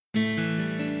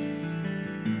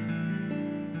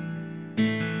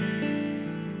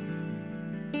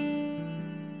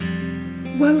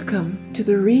Welcome to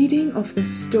the reading of the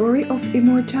Story of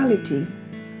Immortality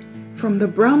from the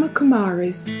Brahma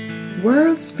Kumaris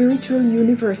World Spiritual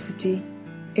University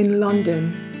in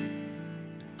London.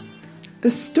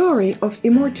 The Story of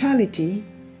Immortality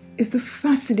is the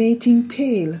fascinating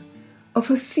tale of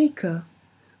a seeker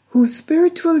whose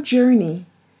spiritual journey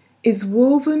is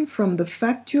woven from the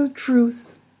factual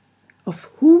truth of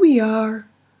who we are,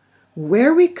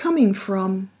 where we're coming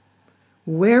from,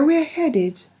 where we're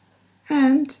headed,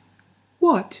 and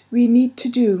what we need to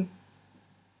do.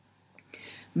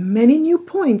 Many new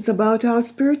points about our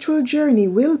spiritual journey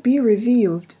will be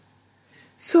revealed,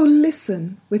 so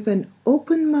listen with an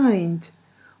open mind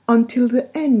until the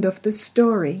end of the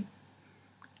story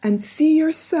and see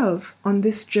yourself on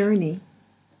this journey.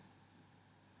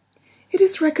 It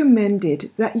is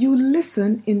recommended that you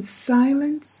listen in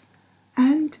silence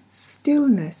and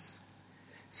stillness,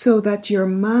 so that your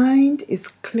mind is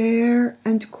clear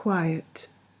and quiet.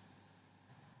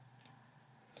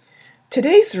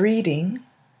 Today's reading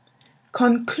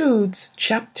concludes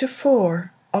Chapter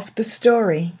 4 of the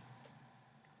story.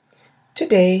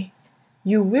 Today,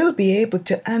 you will be able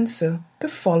to answer the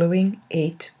following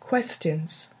 8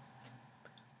 questions.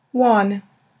 1.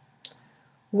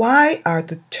 Why are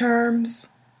the terms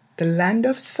the land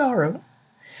of sorrow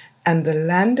and the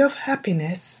land of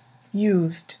happiness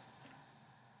used?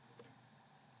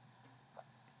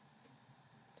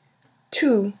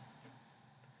 2.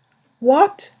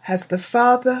 What has the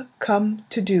Father come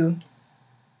to do?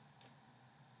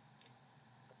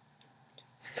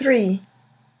 3.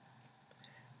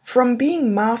 From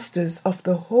being masters of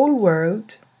the whole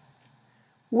world,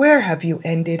 where have you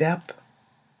ended up?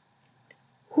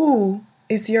 Who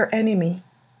is your enemy?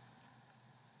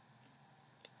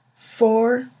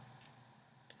 4.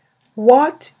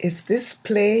 What is this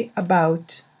play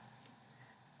about?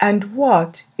 And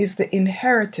what is the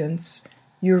inheritance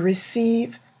you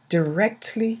receive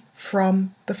directly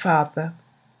from the Father?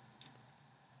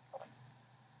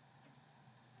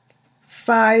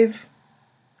 5.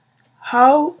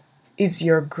 How is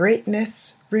your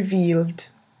greatness revealed?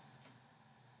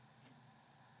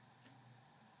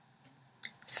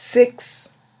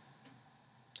 6.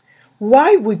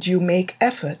 Why would you make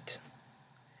effort?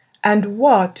 And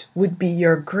what would be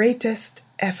your greatest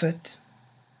effort?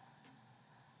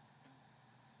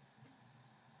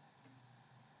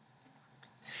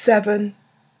 7.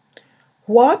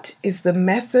 What is the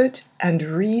method and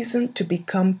reason to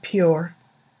become pure?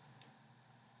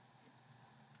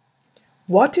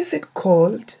 What is it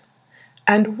called,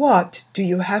 and what do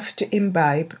you have to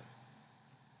imbibe?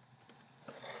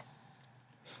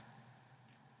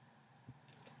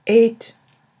 8.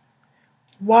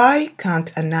 Why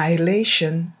can't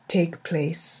annihilation take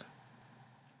place?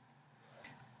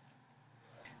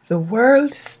 The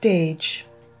world stage,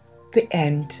 the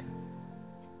end.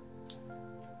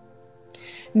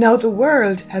 Now the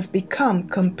world has become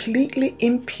completely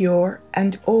impure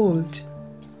and old.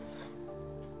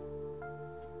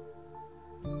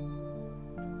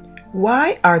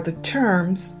 Why are the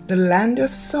terms the land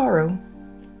of sorrow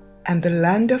and the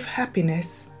land of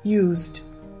happiness used?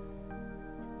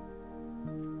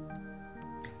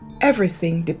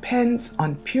 Everything depends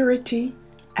on purity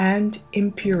and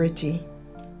impurity.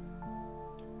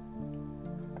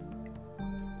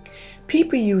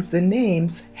 People use the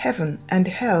names heaven and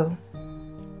hell.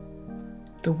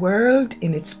 The world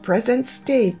in its present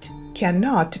state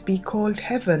cannot be called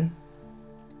heaven.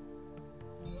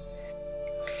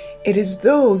 It is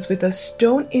those with a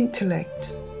stone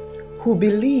intellect who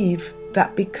believe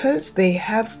that because they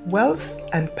have wealth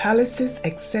and palaces,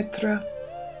 etc.,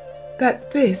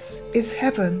 that this is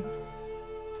heaven.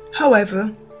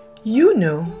 However, you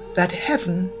know that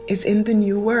heaven is in the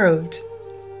new world.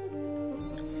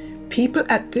 People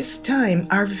at this time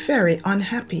are very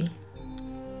unhappy.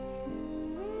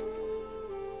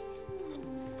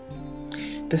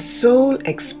 The soul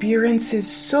experiences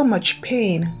so much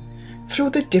pain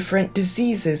through the different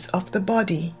diseases of the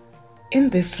body in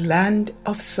this land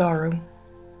of sorrow.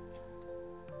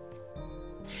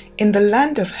 In the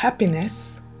land of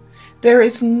happiness, there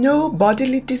is no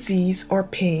bodily disease or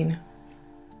pain.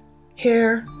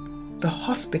 Here, the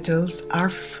hospitals are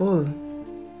full.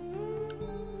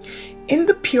 In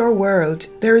the pure world,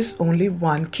 there is only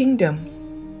one kingdom,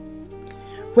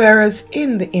 whereas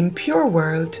in the impure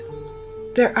world,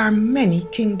 there are many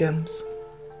kingdoms.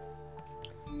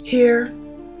 Here,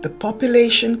 the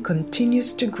population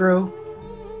continues to grow,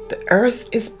 the earth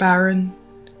is barren,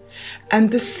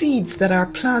 and the seeds that are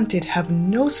planted have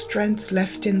no strength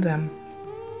left in them.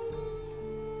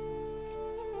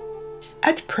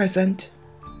 At present,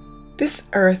 this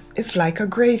earth is like a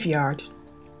graveyard.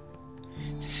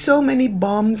 So many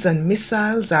bombs and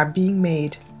missiles are being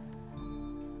made.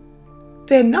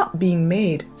 They're not being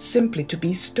made simply to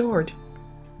be stored.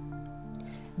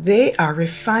 They are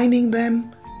refining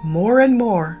them more and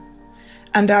more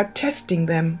and are testing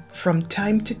them from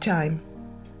time to time.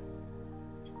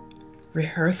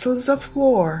 Rehearsals of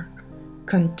war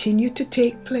continue to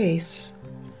take place,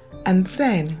 and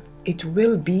then it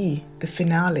will be the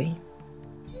finale.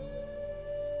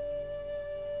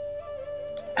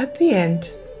 At the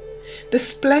end, the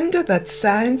splendor that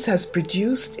science has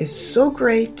produced is so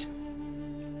great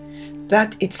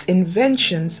that its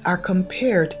inventions are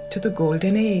compared to the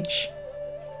Golden Age.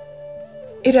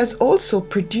 It has also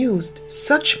produced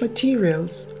such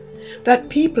materials that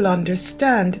people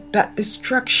understand that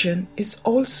destruction is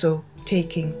also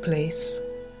taking place.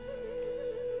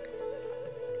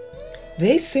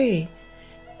 They say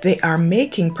they are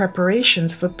making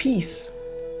preparations for peace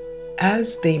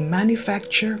as they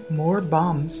manufacture more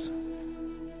bombs.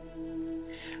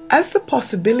 As the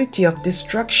possibility of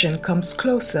destruction comes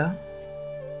closer,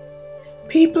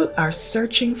 people are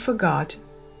searching for God.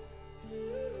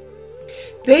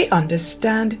 They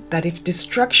understand that if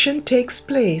destruction takes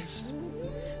place,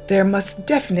 there must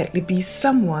definitely be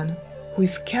someone who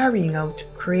is carrying out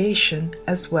creation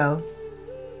as well.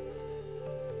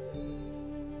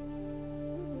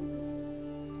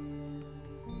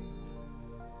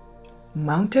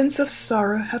 Mountains of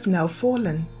sorrow have now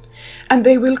fallen, and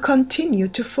they will continue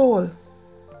to fall.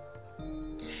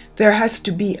 There has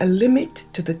to be a limit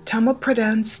to the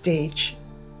Tamapradhan stage.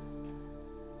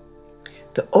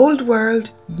 The old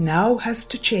world now has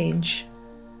to change.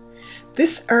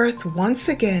 This earth once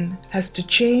again has to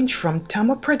change from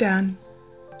Tamapradhan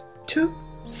to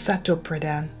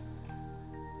Satopradhan.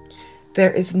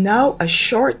 There is now a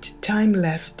short time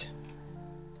left.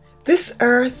 This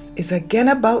earth is again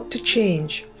about to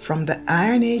change from the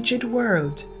Iron Aged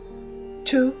world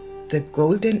to the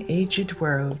Golden Aged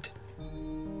world.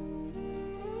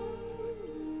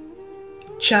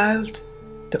 Child,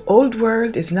 the old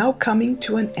world is now coming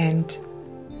to an end.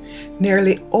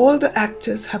 Nearly all the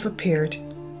actors have appeared.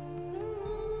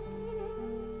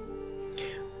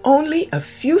 Only a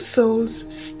few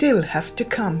souls still have to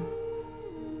come.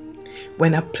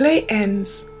 When a play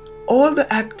ends, all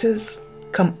the actors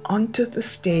come onto the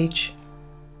stage.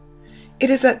 It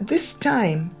is at this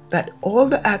time that all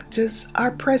the actors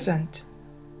are present.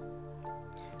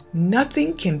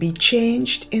 Nothing can be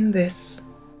changed in this.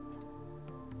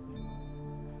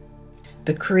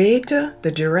 The creator,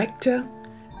 the director,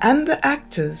 and the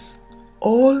actors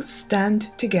all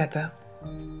stand together.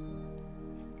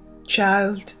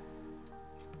 Child,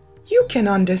 you can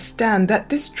understand that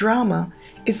this drama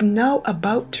is now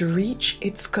about to reach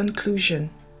its conclusion.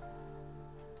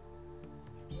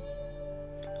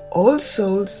 All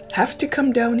souls have to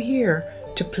come down here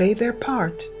to play their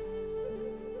part.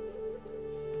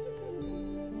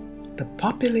 The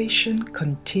population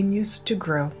continues to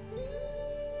grow.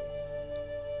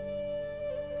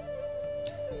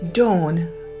 Dawn,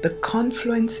 the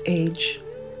confluence age.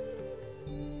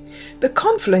 The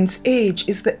confluence age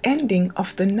is the ending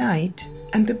of the night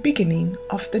and the beginning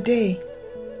of the day.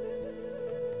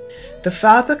 The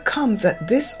Father comes at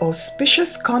this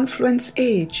auspicious confluence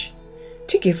age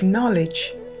to give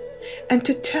knowledge and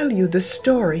to tell you the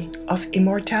story of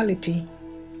immortality.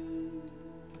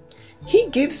 He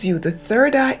gives you the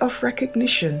third eye of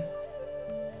recognition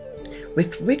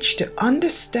with which to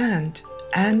understand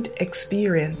and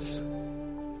experience.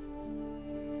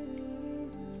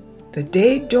 The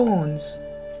day dawns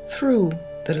through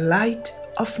the light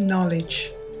of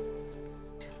knowledge.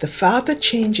 The Father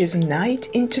changes night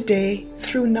into day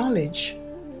through knowledge.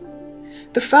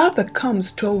 The Father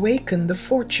comes to awaken the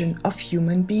fortune of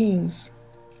human beings.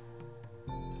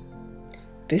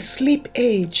 This sleep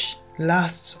age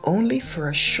lasts only for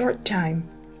a short time.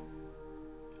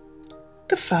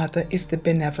 The Father is the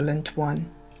benevolent one.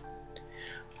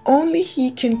 Only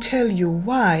He can tell you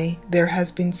why there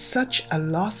has been such a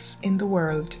loss in the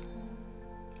world.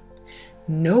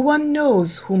 No one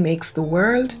knows who makes the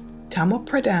world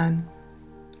Tamapradhan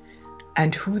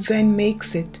and who then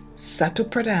makes it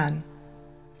Satopradhan,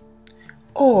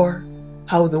 or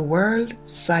how the world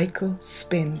cycle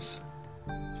spins.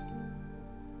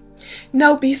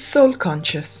 Now be soul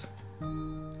conscious.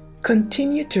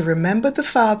 Continue to remember the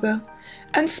Father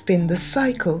and spin the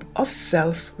cycle of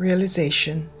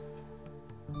self-realization.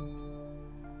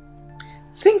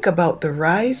 Think about the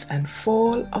rise and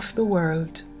fall of the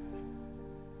world.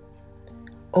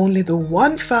 Only the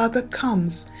one Father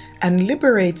comes and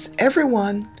liberates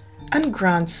everyone and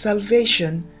grants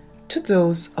salvation to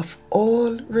those of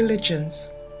all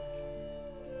religions.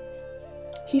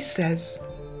 he says,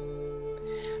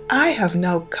 I have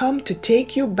now come to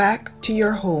take you back to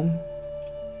your home.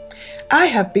 I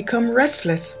have become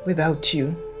restless without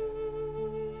you.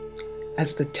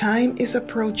 As the time is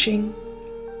approaching,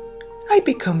 I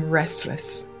become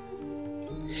restless.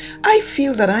 I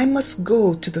feel that I must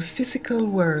go to the physical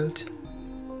world.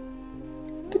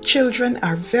 The children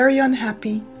are very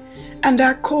unhappy and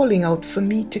are calling out for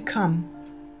me to come.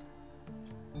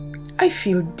 I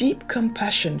feel deep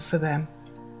compassion for them.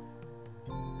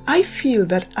 I feel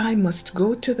that I must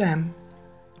go to them.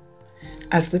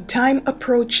 As the time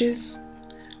approaches,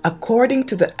 according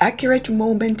to the accurate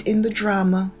moment in the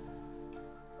drama,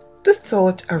 the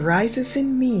thought arises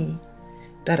in me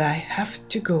that I have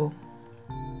to go.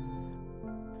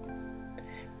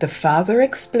 The Father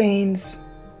explains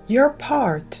your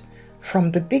part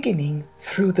from the beginning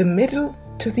through the middle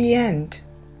to the end.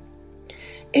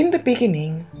 In the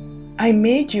beginning, I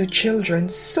made you children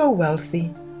so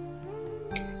wealthy.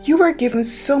 You were given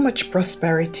so much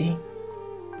prosperity.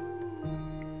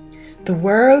 The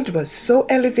world was so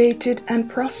elevated and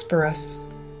prosperous.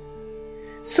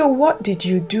 So what did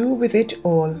you do with it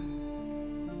all?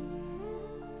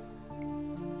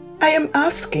 I am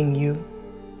asking you,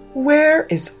 where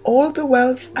is all the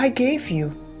wealth I gave you?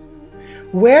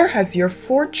 Where has your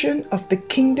fortune of the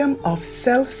kingdom of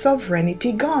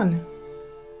self-sovereignty gone?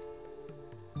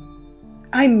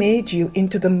 I made you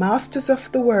into the masters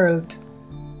of the world.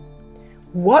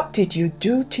 What did you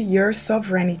do to your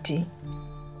sovereignty?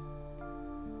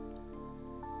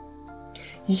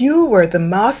 You were the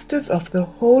masters of the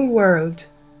whole world.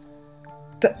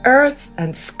 The earth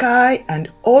and sky and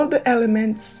all the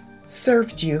elements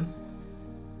served you.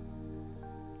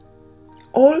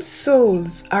 All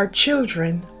souls are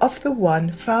children of the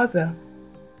one Father.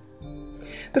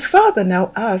 The Father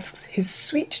now asks his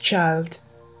sweet child,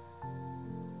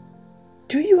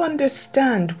 do you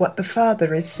understand what the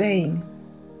Father is saying?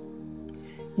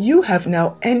 You have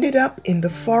now ended up in the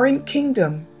foreign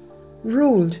kingdom,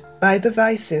 ruled by the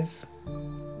vices.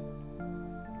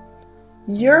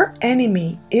 Your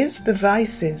enemy is the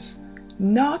vices,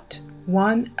 not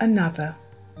one another.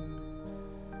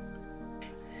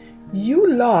 You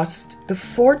lost the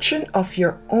fortune of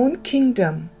your own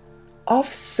kingdom of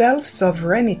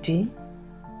self-sovereignty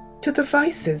to the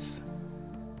vices.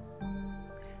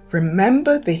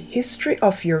 Remember the history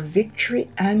of your victory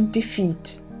and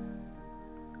defeat.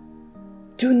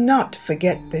 Do not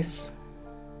forget this.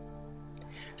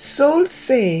 Souls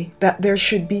say that there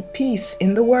should be peace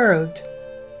in the world.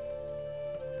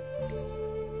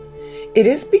 It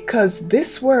is because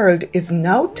this world is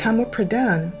now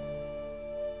Tamapradhan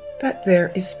that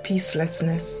there is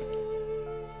peacelessness.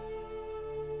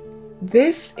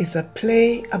 This is a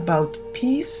play about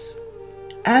peace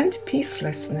and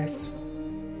peacelessness.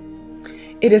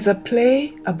 It is a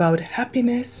play about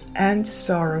happiness and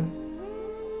sorrow.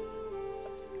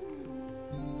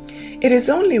 It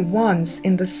is only once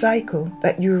in the cycle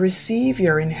that you receive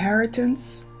your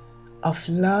inheritance of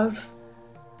love,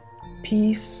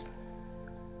 peace,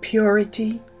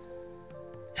 purity,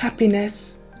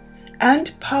 happiness,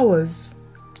 and powers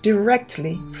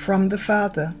directly from the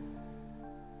Father.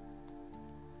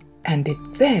 And it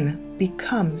then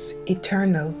becomes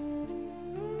eternal.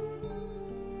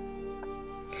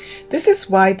 This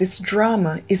is why this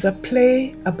drama is a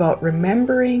play about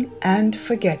remembering and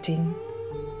forgetting.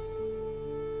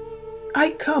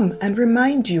 I come and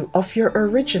remind you of your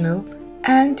original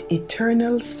and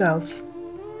eternal self.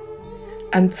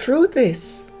 And through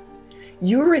this,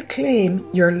 you reclaim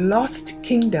your lost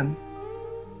kingdom.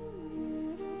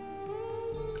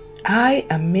 I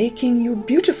am making you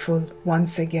beautiful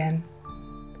once again,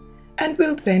 and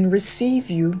will then receive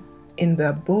you in the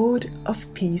abode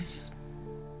of peace,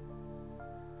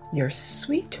 your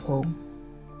sweet home.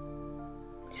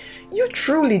 You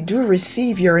truly do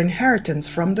receive your inheritance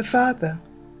from the Father.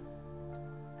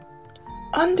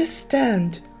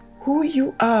 Understand who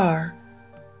you are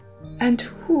and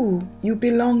who you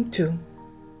belong to.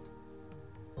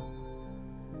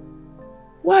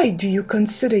 Why do you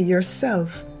consider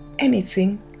yourself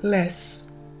anything less?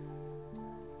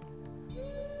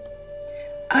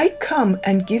 I come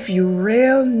and give you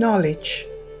real knowledge.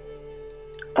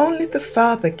 Only the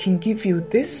Father can give you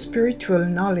this spiritual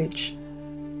knowledge.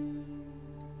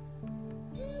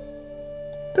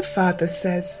 The Father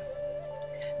says,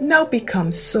 now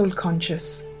become soul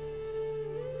conscious.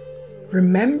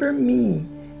 Remember me,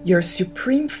 your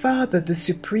Supreme Father, the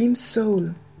Supreme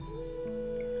Soul.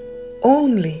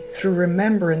 Only through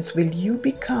remembrance will you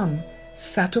become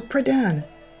Satopradhan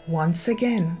once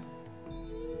again.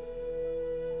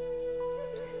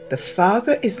 The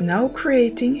Father is now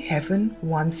creating heaven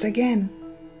once again.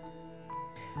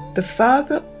 The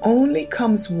Father only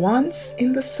comes once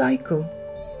in the cycle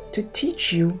to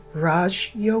teach you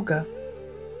Raj Yoga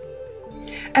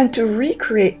and to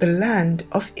recreate the land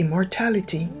of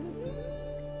immortality.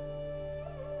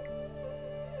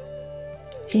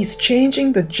 He's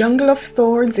changing the jungle of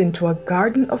thorns into a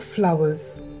garden of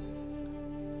flowers.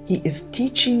 He is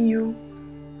teaching you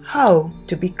how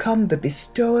to become the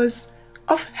bestowers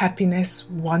of happiness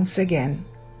once again.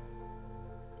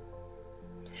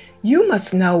 You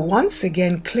must now once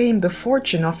again claim the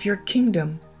fortune of your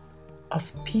kingdom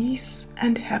of peace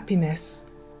and happiness.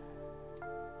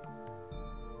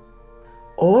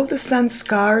 All the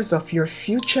sanskars of your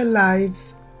future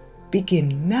lives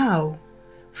begin now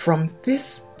from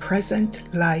this present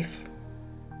life.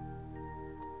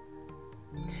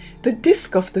 The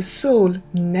disc of the soul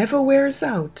never wears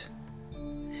out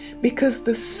because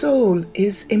the soul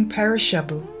is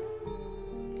imperishable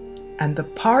and the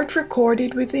part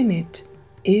recorded within it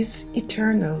is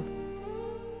eternal.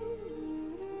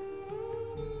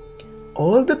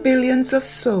 All the billions of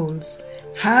souls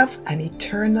have an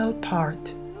eternal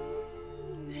part.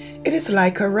 It is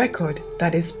like a record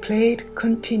that is played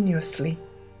continuously.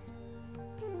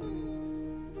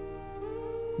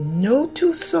 No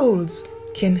two souls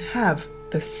can have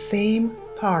the same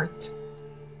part.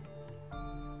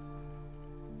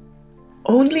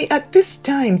 Only at this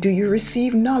time do you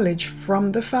receive knowledge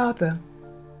from the Father.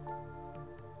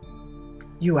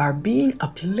 You are being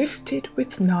uplifted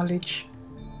with knowledge.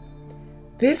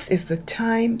 This is the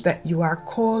time that you are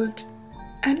called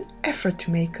an effort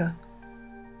maker.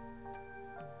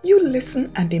 You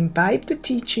listen and imbibe the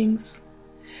teachings,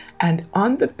 and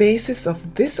on the basis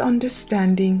of this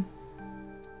understanding,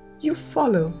 you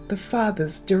follow the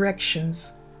Father's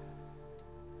directions.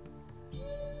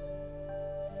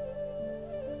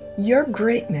 Your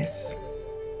greatness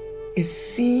is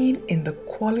seen in the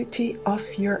quality of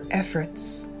your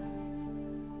efforts.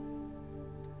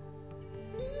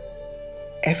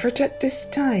 Effort at this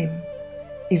time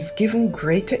is given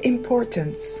greater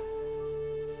importance.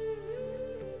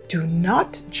 Do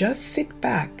not just sit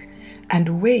back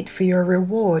and wait for your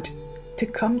reward to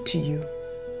come to you.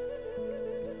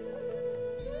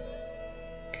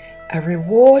 A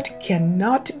reward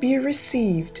cannot be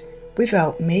received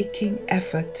without making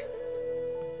effort.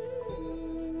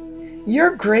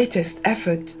 Your greatest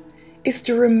effort is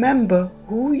to remember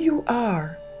who you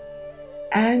are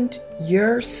and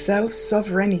your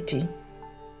self-sovereignty.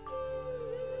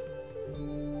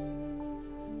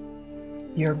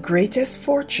 Your greatest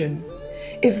fortune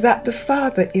is that the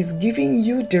Father is giving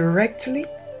you directly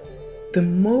the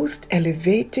most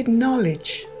elevated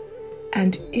knowledge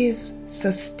and is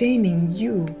sustaining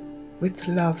you with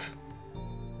love.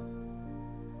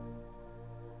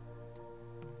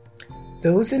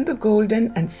 Those in the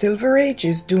golden and silver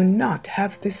ages do not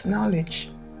have this knowledge.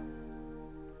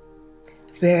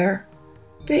 There,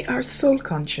 they are soul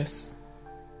conscious,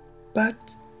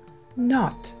 but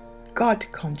not God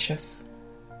conscious.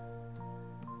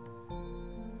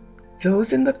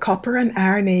 Those in the copper and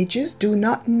iron ages do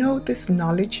not know this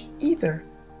knowledge either.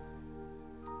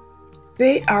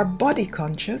 They are body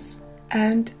conscious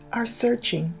and are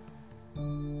searching.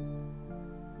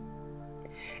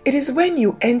 It is when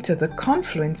you enter the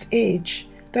confluence age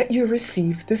that you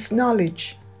receive this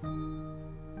knowledge.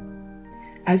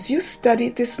 As you study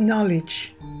this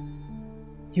knowledge,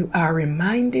 you are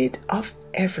reminded of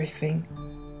everything.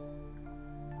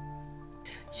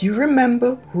 You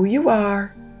remember who you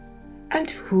are and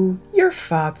who your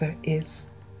Father is.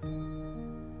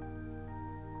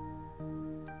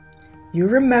 You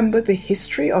remember the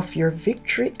history of your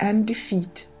victory and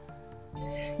defeat.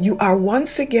 You are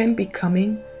once again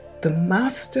becoming the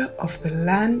master of the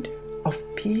land of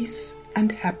peace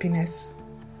and happiness.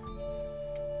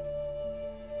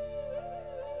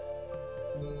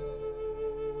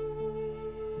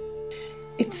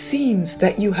 It seems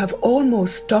that you have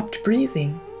almost stopped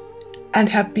breathing and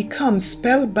have become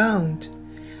spellbound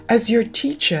as your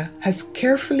teacher has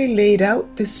carefully laid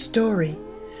out this story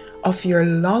of your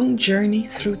long journey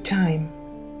through time.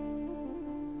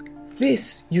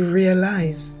 This, you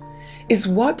realize, is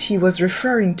what he was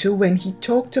referring to when he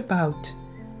talked about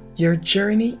your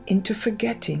journey into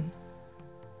forgetting.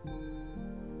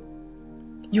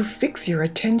 You fix your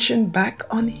attention back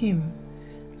on him,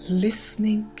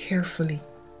 listening carefully.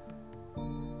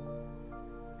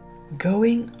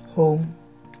 Going home.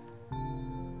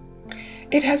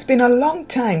 It has been a long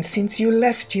time since you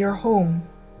left your home.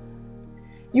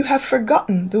 You have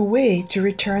forgotten the way to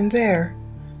return there,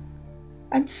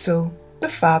 and so the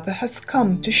Father has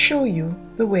come to show you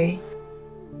the way.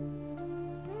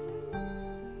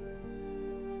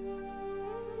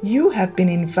 You have been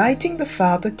inviting the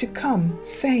Father to come,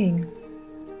 saying,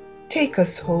 "Take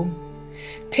us home.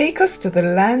 Take us to the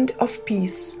land of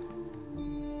peace."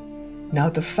 Now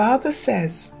the Father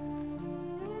says,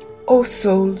 "O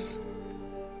souls,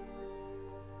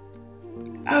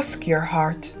 ask your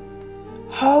heart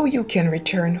how you can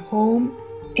return home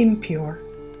impure."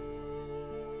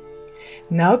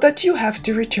 Now that you have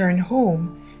to return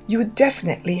home, you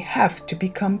definitely have to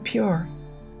become pure.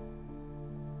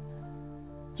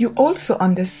 You also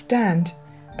understand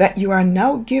that you are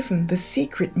now given the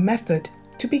secret method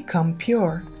to become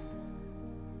pure.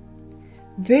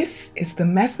 This is the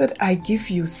method I give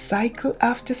you cycle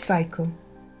after cycle.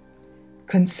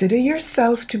 Consider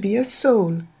yourself to be a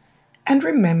soul and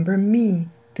remember me,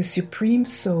 the Supreme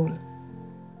Soul.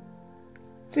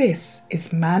 This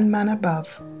is Man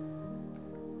above.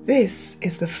 This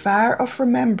is the fire of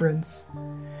remembrance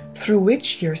through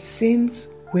which your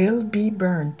sins will be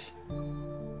burnt.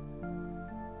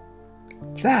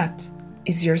 That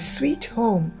is your sweet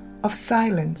home of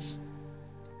silence.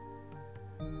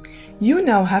 You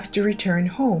now have to return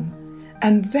home,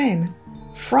 and then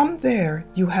from there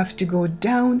you have to go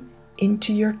down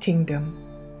into your kingdom.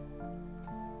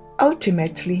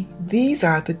 Ultimately, these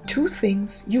are the two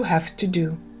things you have to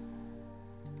do.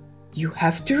 You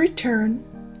have to return,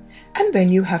 and then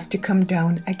you have to come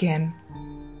down again.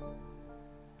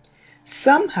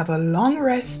 Some have a long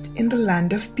rest in the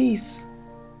land of peace.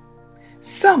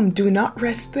 Some do not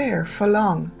rest there for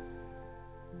long.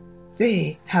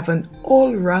 They have an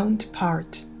all-round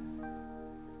part.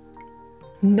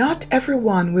 Not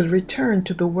everyone will return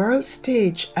to the world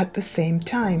stage at the same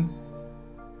time.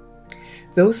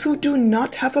 Those who do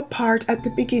not have a part at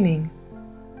the beginning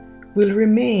will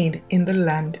remain in the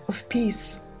land of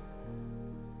peace.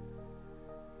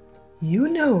 You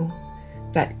know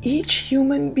that each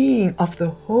human being of the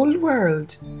whole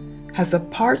world has a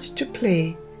part to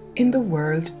play in the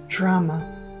world drama.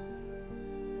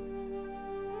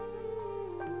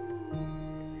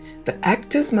 The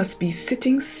actors must be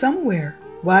sitting somewhere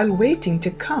while waiting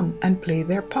to come and play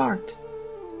their part.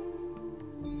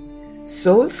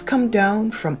 Souls come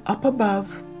down from up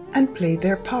above and play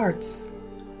their parts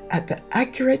at the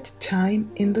accurate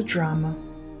time in the drama.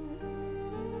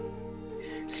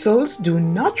 Souls do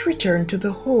not return to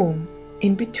the home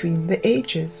in between the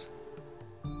ages.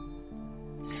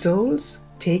 Souls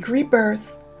take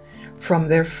rebirth from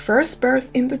their first birth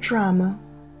in the drama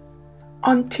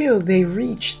until they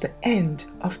reach the end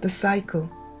of the cycle.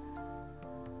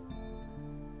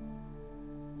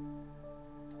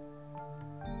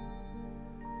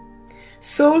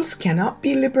 Souls cannot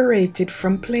be liberated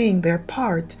from playing their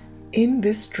part in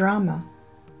this drama.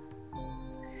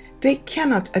 They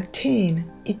cannot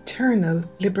attain eternal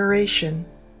liberation.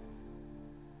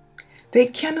 They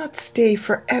cannot stay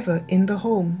forever in the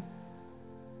home.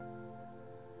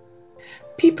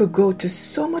 People go to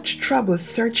so much trouble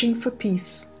searching for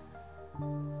peace.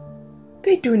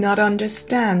 They do not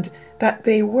understand that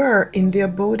they were in the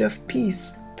abode of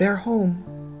peace, their home,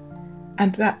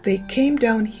 and that they came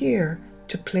down here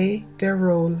to play their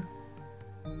role.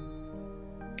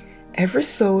 Every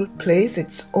soul plays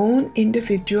its own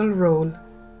individual role.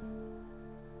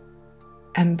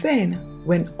 And then,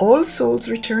 when all souls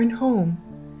return home,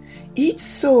 each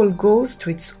soul goes to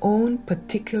its own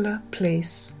particular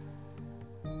place.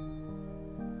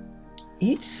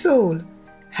 Each soul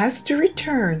has to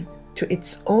return to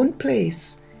its own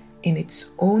place in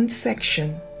its own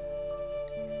section,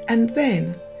 and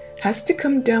then has to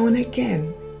come down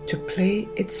again to play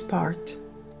its part.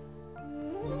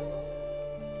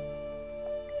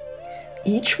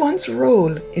 Each one's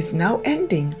role is now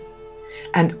ending,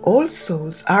 and all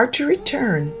souls are to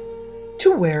return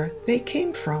to where they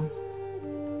came from.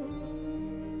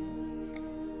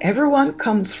 Everyone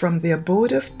comes from the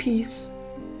abode of peace,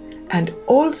 and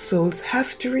all souls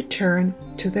have to return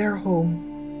to their home.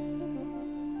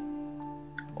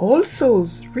 All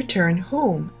souls return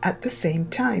home at the same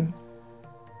time.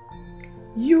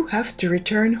 You have to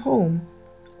return home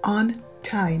on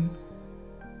time.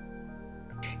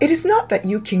 It is not that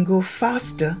you can go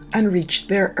faster and reach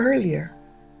there earlier.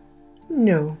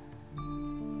 No.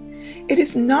 It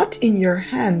is not in your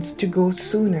hands to go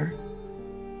sooner.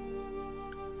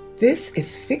 This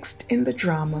is fixed in the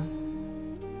drama.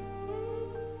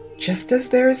 Just as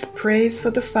there is praise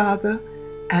for the Father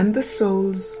and the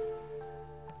souls,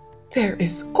 there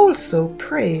is also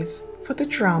praise for the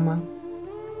drama.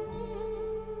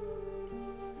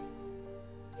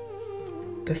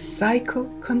 The cycle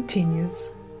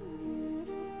continues.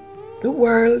 The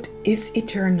world is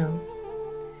eternal.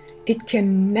 It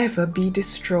can never be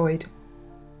destroyed.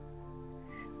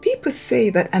 people say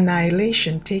that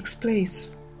annihilation takes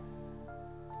place.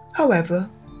 However,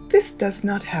 this does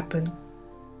not happen.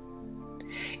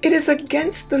 It is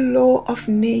against the law of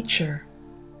nature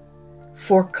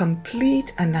for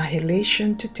complete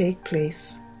annihilation to take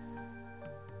place.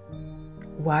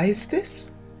 Why is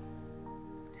this?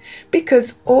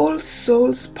 Because all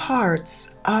souls'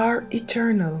 parts are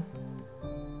eternal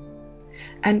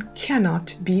and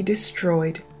cannot be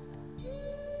destroyed.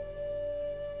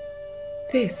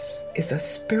 This is a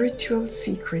spiritual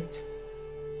secret.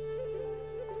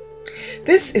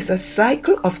 This is a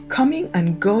cycle of coming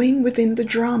and going within the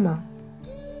drama.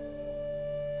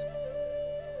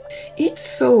 Each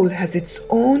soul has its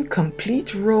own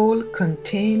complete role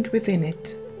contained within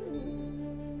it.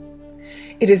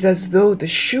 It is as though the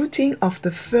shooting of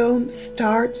the film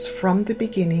starts from the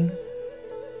beginning.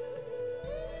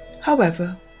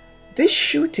 However, this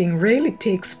shooting rarely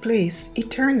takes place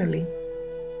eternally.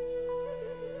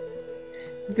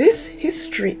 This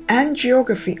history and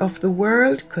geography of the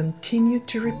world continue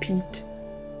to repeat.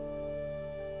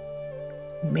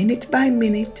 Minute by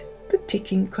minute, the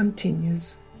ticking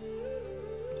continues.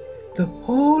 The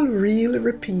whole reel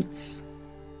repeats.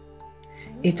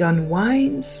 It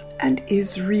unwinds and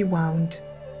is rewound.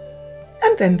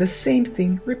 And then the same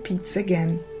thing repeats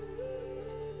again.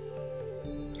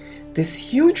 This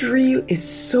huge reel is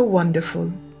so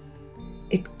wonderful.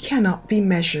 It cannot be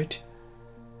measured.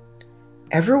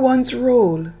 Everyone's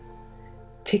role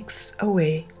ticks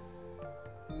away.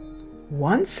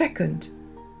 1 second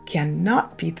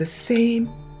cannot be the same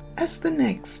as the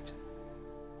next.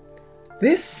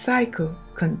 This cycle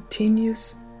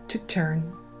continues to turn.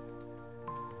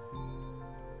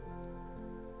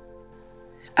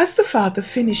 As the Father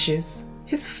finishes,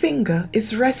 his finger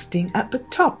is resting at the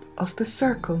top of the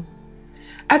circle,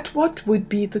 at what would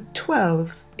be the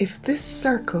 12 if this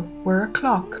circle were a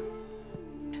clock.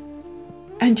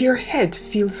 And your head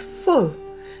feels full,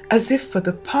 as if for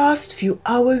the past few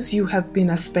hours you have been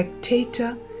a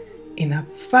spectator in a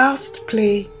vast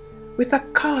play with a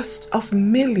cast of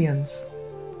millions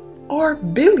or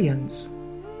billions.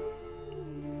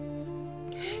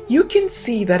 You can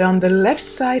see that on the left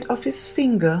side of his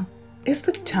finger is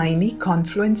the tiny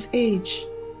confluence age.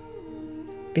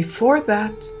 Before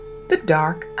that, the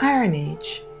dark iron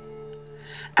age.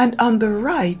 And on the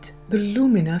right, the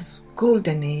luminous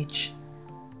golden age.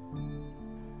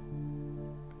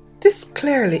 This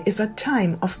clearly is a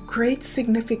time of great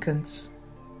significance.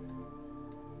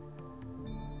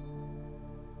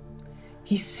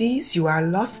 He sees you are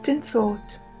lost in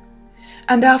thought,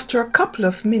 and after a couple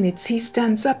of minutes he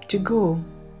stands up to go,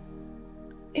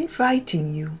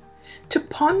 inviting you to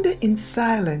ponder in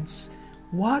silence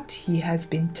what he has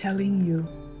been telling you.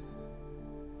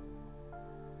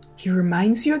 He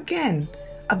reminds you again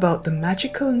about the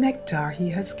magical nectar he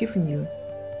has given you.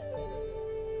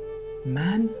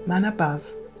 Man above.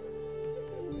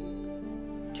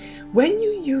 When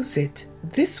you use it,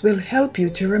 this will help you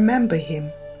to remember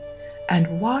him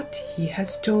and what he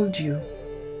has told you,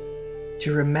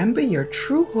 to remember your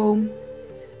true home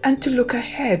and to look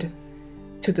ahead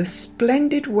to the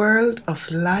splendid world of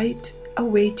light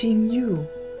awaiting you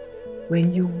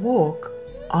when you walk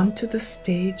onto the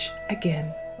stage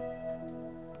again.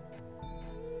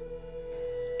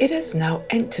 It has now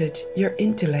entered your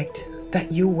intellect that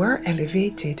you were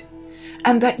elevated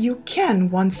and that you can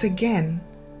once again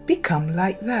become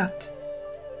like that.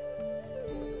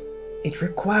 It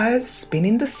requires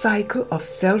spinning the cycle of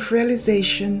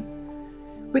self-realization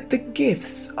with the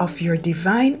gifts of your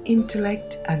divine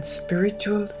intellect and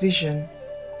spiritual vision.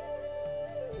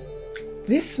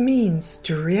 This means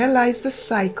to realize the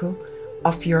cycle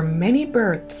of your many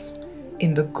births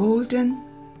in the golden,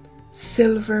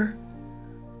 silver,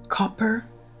 copper,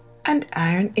 and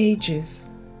iron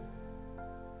ages,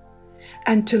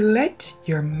 and to let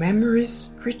your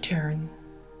memories return.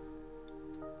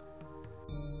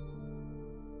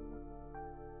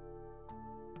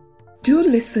 Do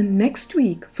listen next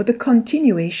week for the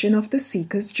continuation of the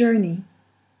Seeker's journey.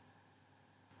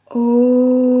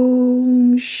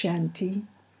 Om Shanti,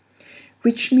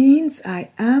 which means I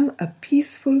am a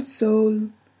peaceful soul,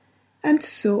 and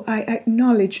so I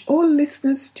acknowledge all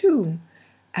listeners too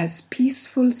as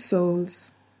peaceful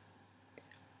souls.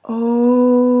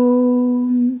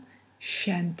 Om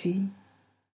Shanti.